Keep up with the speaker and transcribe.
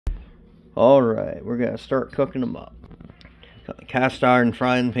Alright, we're going to start cooking them up. Got a cast iron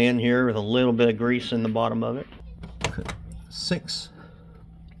frying pan here with a little bit of grease in the bottom of it. 6.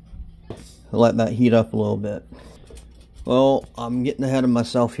 Let that heat up a little bit. Well, I'm getting ahead of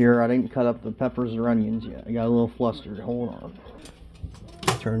myself here. I didn't cut up the peppers or onions yet. I got a little flustered. Hold on.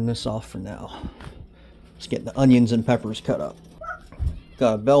 Turn this off for now. Let's get the onions and peppers cut up.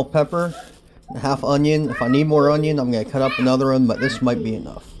 Got a bell pepper, a half onion. If I need more onion, I'm going to cut up another one, but this might be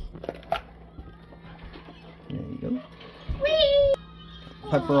enough. There you go.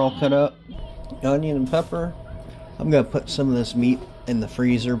 Pepper all cut up. Onion and pepper. I'm going to put some of this meat in the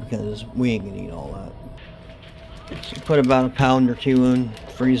freezer because we ain't going to eat all that. So put about a pound or 2 in the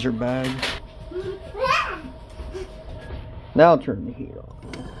freezer bag. Now turn the heat on.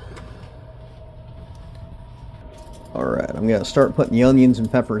 Alright, I'm going to start putting the onions and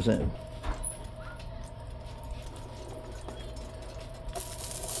peppers in.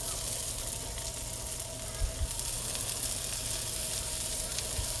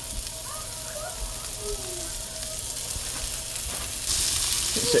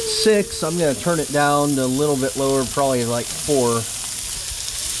 It's at 6. I'm going to turn it down to a little bit lower, probably like 4.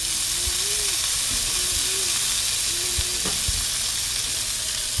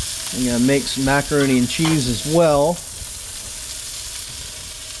 I'm going to make some macaroni and cheese as well.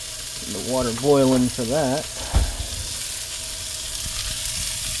 Get the water boiling for that.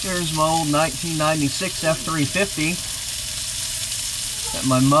 Here's my old 1996 F350 that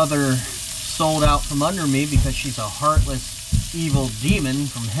my mother sold out from under me because she's a heartless, evil demon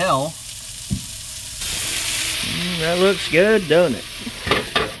from hell. That looks good, doesn't it?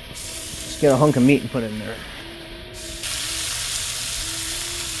 Let's get a hunk of meat and put in there.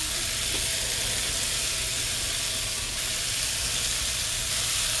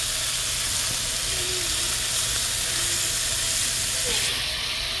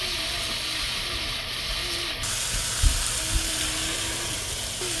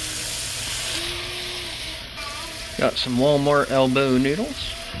 Got some Walmart elbow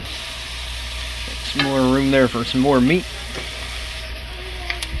noodles. Some more room there for some more meat.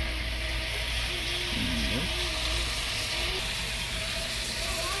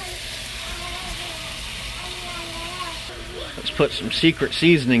 Let's put some secret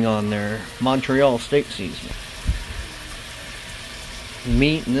seasoning on there. Montreal steak seasoning.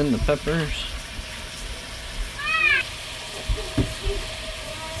 Meat and then the peppers.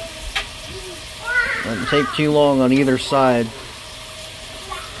 Doesn't take too long on either side.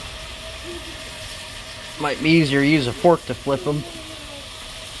 Might be easier to use a fork to flip them.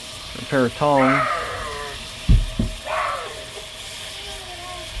 Or a pair of tongs.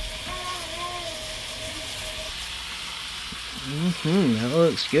 That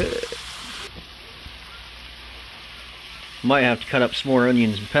looks good. Might have to cut up some more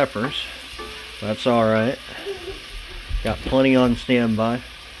onions and peppers. That's alright. Got plenty on standby.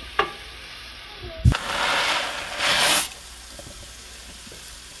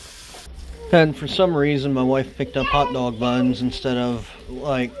 And for some reason my wife picked up hot dog buns instead of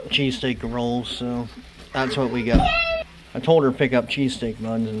like cheesesteak rolls, so that's what we got. I told her to pick up cheesesteak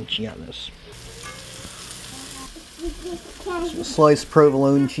buns and she got this. Some sliced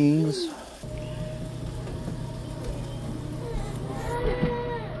provolone cheese.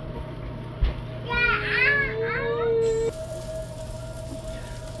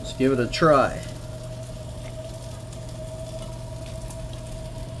 Let's give it a try.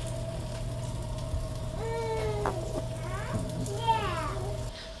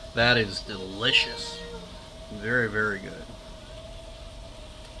 That is delicious. Very, very good.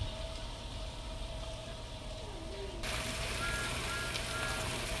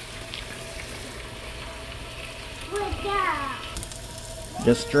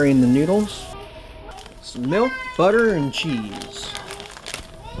 Just drain the noodles. Some milk, butter, and cheese.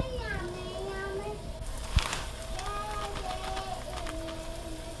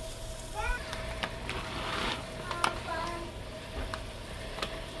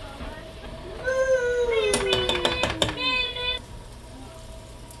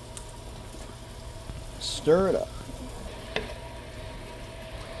 Stir it up.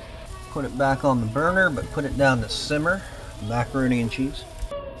 Put it back on the burner, but put it down to simmer. Macaroni and cheese.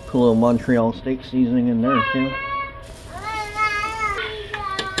 Put a little Montreal steak seasoning in there too.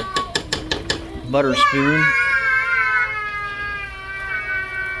 Butter spoon.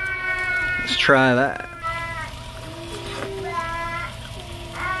 Let's try that.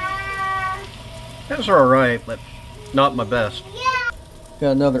 Those are alright, but not my best.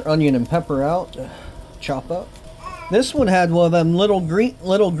 Got another onion and pepper out to chop up. This one had one of them little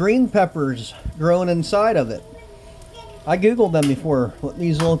green peppers growing inside of it. I googled them before, what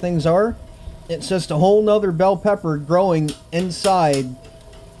these little things are. It's just a whole nother bell pepper growing inside.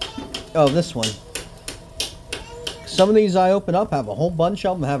 Oh, this one. Some of these I open up have a whole bunch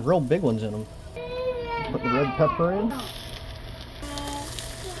of them have real big ones in them. Put the red pepper in.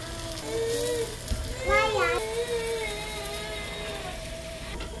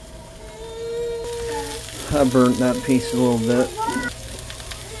 I burnt that piece a little bit.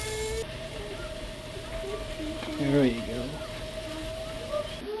 There you go.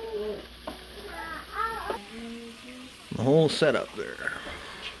 The whole setup there.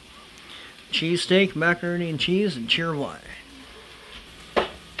 Cheesesteak, macaroni and cheese, and cheer wine.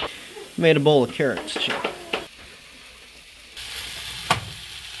 Made a bowl of carrots too.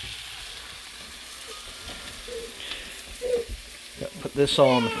 Put this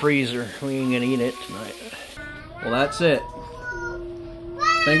all in the freezer. We ain't gonna eat it tonight. Well, that's it.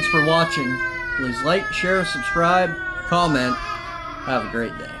 Thanks for watching. Please like, share, subscribe, comment. Have a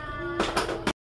great day.